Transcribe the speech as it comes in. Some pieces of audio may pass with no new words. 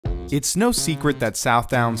It's no secret that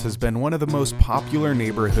Southdowns has been one of the most popular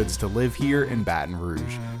neighborhoods to live here in Baton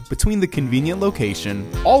Rouge. Between the convenient location,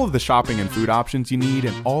 all of the shopping and food options you need,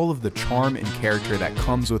 and all of the charm and character that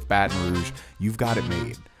comes with Baton Rouge, you've got it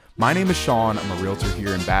made. My name is Shawn, I'm a realtor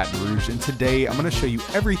here in Baton Rouge, and today I'm going to show you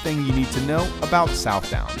everything you need to know about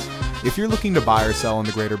Southdowns. If you're looking to buy or sell in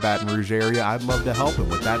the greater Baton Rouge area, I'd love to help, and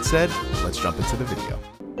with that said, let's jump into the video.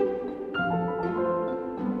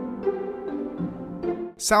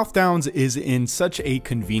 Southdowns is in such a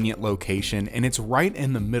convenient location, and it's right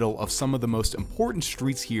in the middle of some of the most important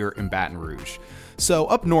streets here in Baton Rouge. So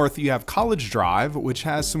up north you have College Drive, which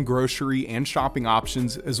has some grocery and shopping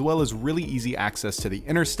options as well as really easy access to the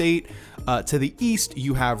interstate. To the east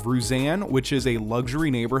you have Rouziane, which is a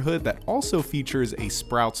luxury neighborhood that also features a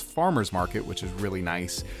Sprouts Farmers Market, which is really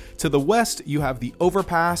nice. To the west you have the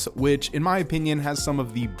Overpass, which in my opinion has some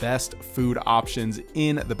of the best food options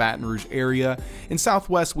in the Baton Rouge area. In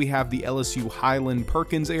southwest we have the LSU Highland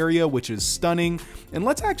Perkins area, which is stunning. And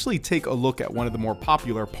let's actually take a look at one of the more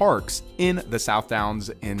popular parks in the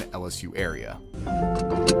Southdowns in LSU area.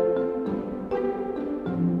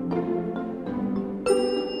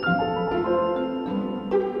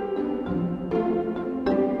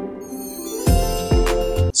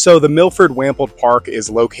 So the Milford-Wampold Park is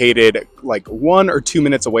located like 1 or 2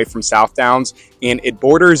 minutes away from Southdowns, and it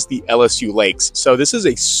borders the LSU lakes. So this is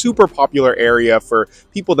a super popular area for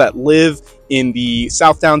people that live in the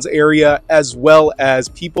Southdowns area as well as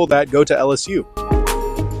people that go to LSU.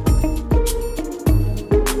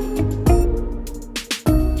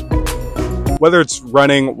 Whether it's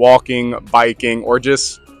running, walking, biking, or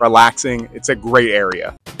just relaxing, it's a great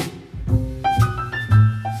area.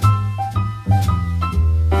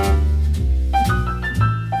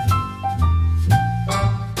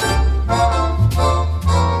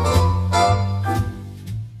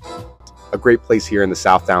 A great place here in the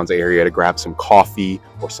Southdowns area to grab some coffee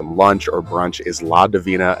or some lunch or brunch is La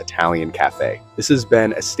Divina Italian Cafe. This has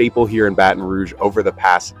been a staple here in Baton Rouge over the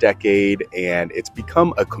past decade, and it's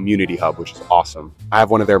become a community hub, which is awesome. I have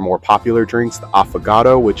one of their more popular drinks, the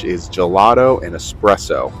Affogato, which is gelato and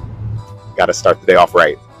espresso. Got to start the day off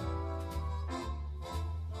right.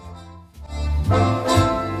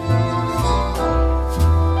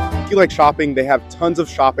 If you like shopping, they have tons of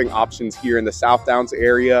shopping options here in the Southdowns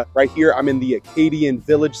area. Right here, I'm in the Acadian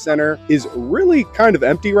Village Center. Is really kind of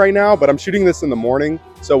empty right now, but I'm shooting this in the morning.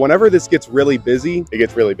 So whenever this gets really busy, it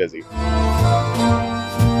gets really busy.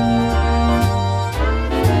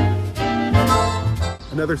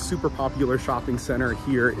 Another super popular shopping center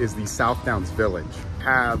here is the Southdowns Village.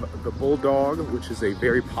 Have the Bulldog, which is a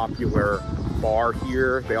very popular bar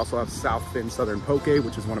here. They also have South Bend Southern Poke,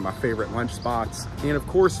 which is one of my favorite lunch spots. And of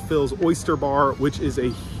course, Phil's Oyster Bar, which is a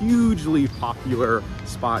hugely popular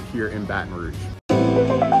spot here in Baton Rouge.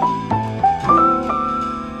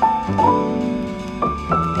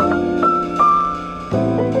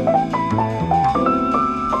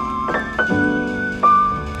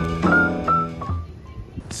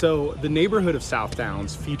 So the neighborhood of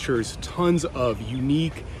Southdowns features tons of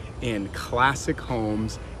unique and classic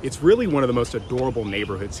homes. It's really one of the most adorable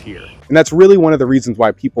neighborhoods here. And that's really one of the reasons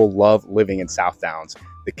why people love living in Southdowns.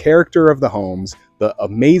 The character of the homes, the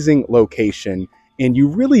amazing location, and you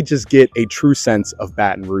really just get a true sense of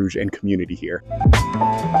Baton Rouge and community here.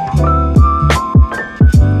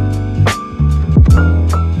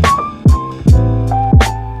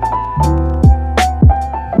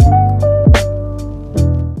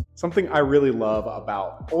 Something I really love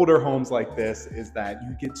about older homes like this is that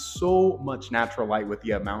you get so much natural light with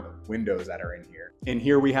the amount of windows that are in here. And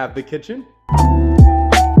here we have the kitchen.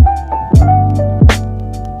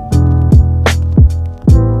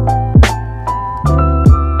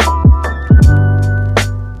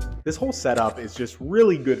 This whole setup is just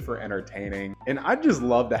really good for entertaining, and I just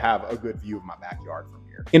love to have a good view of my backyard from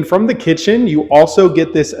here. And from the kitchen, you also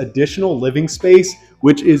get this additional living space,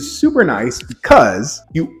 which is super nice because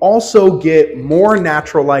you also get more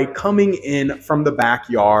natural light coming in from the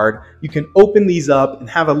backyard. You can open these up and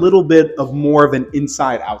have a little bit of more of an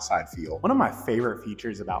inside-outside feel. One of my favorite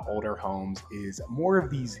features about older homes is more of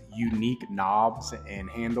these unique knobs and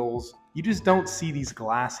handles. You just don't see these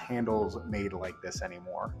glass handles made like this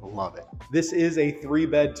anymore. Love it. This is a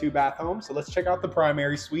 3-bed, 2-bath home. So let's check out the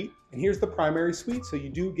primary suite. And here's the primary suite. So you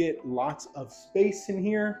do get lots of space in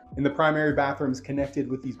here. And the primary bathroom is connected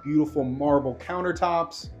with these beautiful marble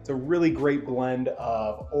countertops. It's a really great blend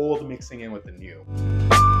of old mixing in with the new.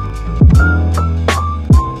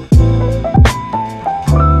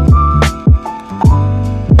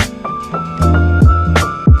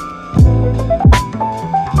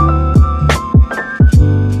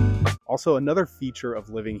 Also, another feature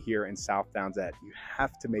of living here in Southdowns that you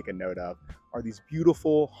have to make a note of are these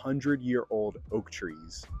beautiful 100-year-old oak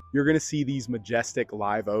trees. You're gonna see these majestic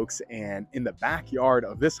live oaks, and in the backyard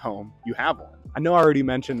of this home, you have one. I know I already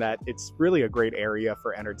mentioned that it's really a great area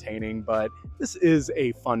for entertaining, but this is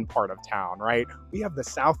a fun part of town, right? We have the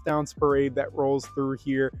Southdowns parade that rolls through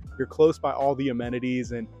here. You're close by all the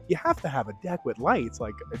amenities, and you have to have a deck with lights.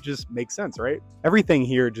 Like, it just makes sense, right? Everything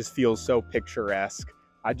here just feels so picturesque.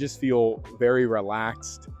 I just feel very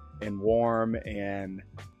relaxed and warm and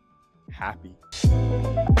happy.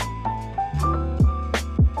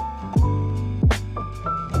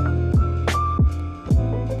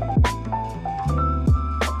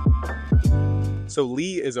 So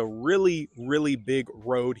Lee is a really big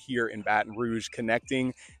road here in Baton Rouge,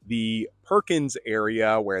 connecting the Perkins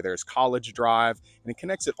area where there's College Drive, and it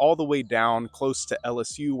connects it all the way down close to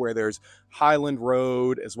LSU where there's Highland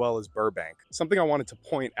Road as well as Burbank. Something I wanted to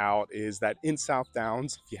point out is that in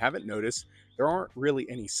Southdowns, if you haven't noticed, there aren't really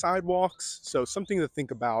any sidewalks, so something to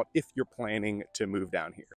think about if you're planning to move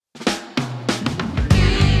down here.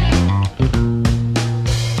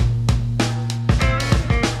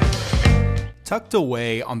 Tucked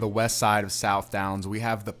away on the west side of Southdowns, we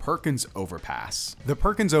have the Perkins Overpass. The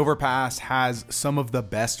Perkins Overpass has some of the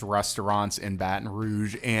best restaurants in Baton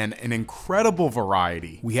Rouge and an incredible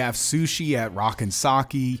variety. We have sushi at Rock and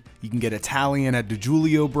Sake. You can get Italian at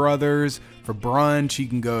DiGiulio Brothers. For brunch, you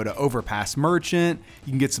can go to Overpass Merchant.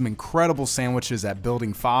 You can get some incredible sandwiches at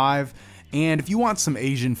Building 5. And if you want some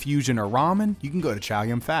Asian fusion or ramen, you can go to Chow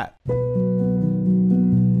Yum Fat.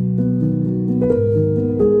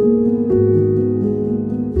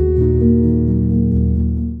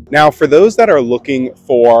 Now, for those that are looking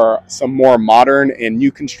for some more modern and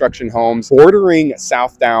new construction homes, bordering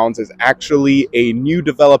Southdowns is actually a new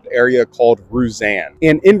developed area called Rouzan.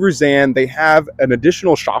 And in Rouzan, they have an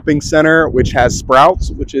additional shopping center, which has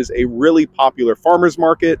Sprouts, which is a really popular farmer's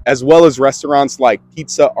market, as well as restaurants like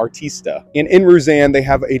Pizza Artista. And in Rouzan, they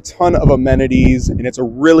have a ton of amenities, and it's a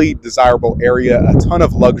really desirable area, a ton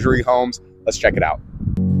of luxury homes. Let's check it out.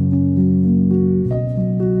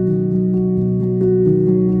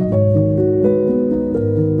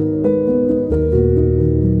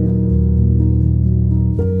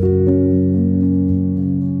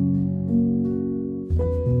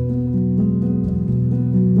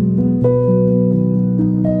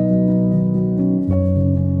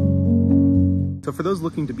 So for those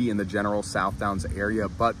looking to be in the general Southdowns area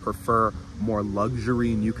but prefer more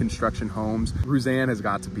luxury new construction homes, Rouzan has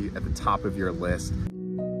got to be at the top of your list.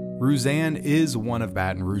 Rouzan is one of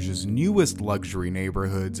Baton Rouge's newest luxury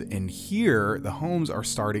neighborhoods, and here the homes are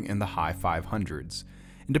starting in the high 500s.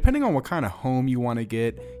 And depending on what kind of home you want to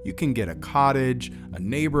get, you can get a cottage, a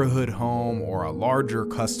neighborhood home, or a larger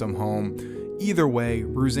custom home. Either way,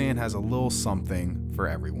 Rouzan has a little something for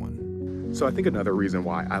everyone. So I think another reason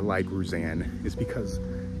why I like Rouzan is because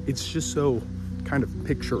it's just so kind of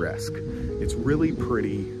picturesque. It's really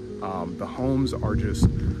pretty. The homes are just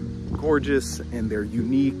gorgeous and they're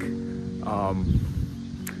unique. And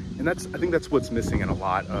I think that's what's missing in a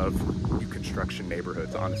lot of new construction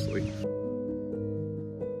neighborhoods, honestly.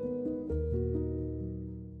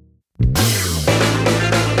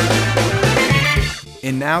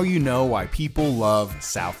 And now you know why people love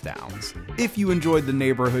Southdowns. If you enjoyed the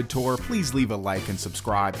neighborhood tour, please leave a like and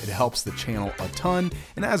subscribe. It helps the channel a ton.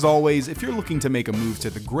 And as always, if you're looking to make a move to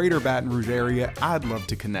the greater Baton Rouge area, I'd love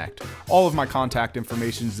to connect. All of my contact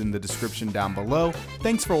information is in the description down below.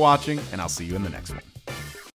 Thanks for watching, and I'll see you in the next one.